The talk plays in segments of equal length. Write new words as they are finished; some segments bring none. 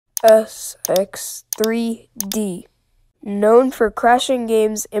SX3D, known for crashing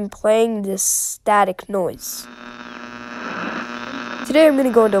games and playing this static noise. Today I'm going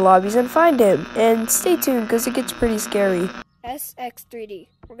to go into lobbies and find him, and stay tuned because it gets pretty scary. SX3D.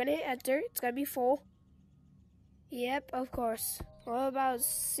 We're going to hit enter. It's going to be full. Yep, of course. Well, about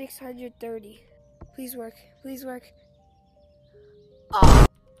 630. Please work. Please work. Oh!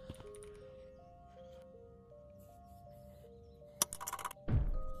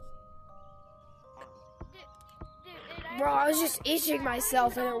 Bro, I was just itching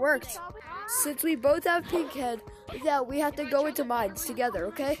myself and it worked. Since we both have pink head, yeah, we have to go into mines together,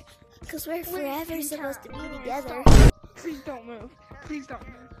 okay? Because we're forever supposed to be together. Please don't move. Please don't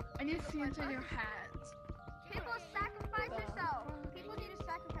move. I need to see inside your hands. People sacrifice yourself. People need to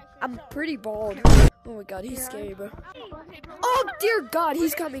sacrifice yourself. I'm pretty bald. Oh my god, he's scary, bro. Oh dear god,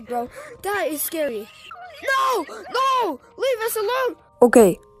 he's coming, bro. That is scary. No! No! Leave us alone!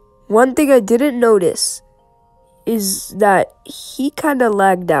 Okay, one thing I didn't notice is that he kind of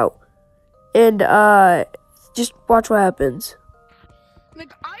lagged out. And, just watch what happens.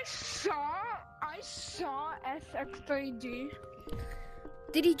 Like, I saw SX3D.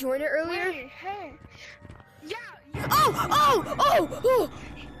 Did he join it earlier? Hey. Yeah. Oh!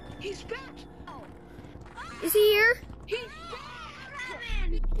 He's back. Is he here? He's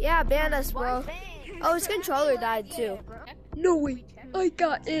back. Yeah, ban us, bro. Oh, his controller died, too. No way. I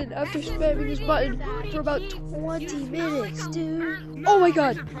got in after spamming his button for about 20 minutes, dude. Oh my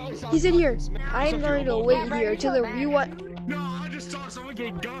god. He's in here. I'm going to wait here till the rewind. No, I just saw someone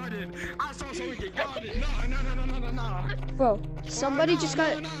get guarded. No. Bro, somebody just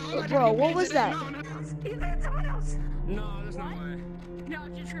got... Bro, what was that? He's in someone else. No, there's no way. No,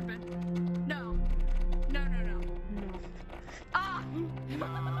 you're tripping. No. Ah!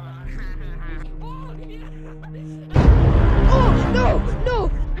 Oh,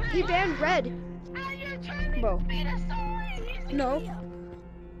 no! He banned red. Bro. No.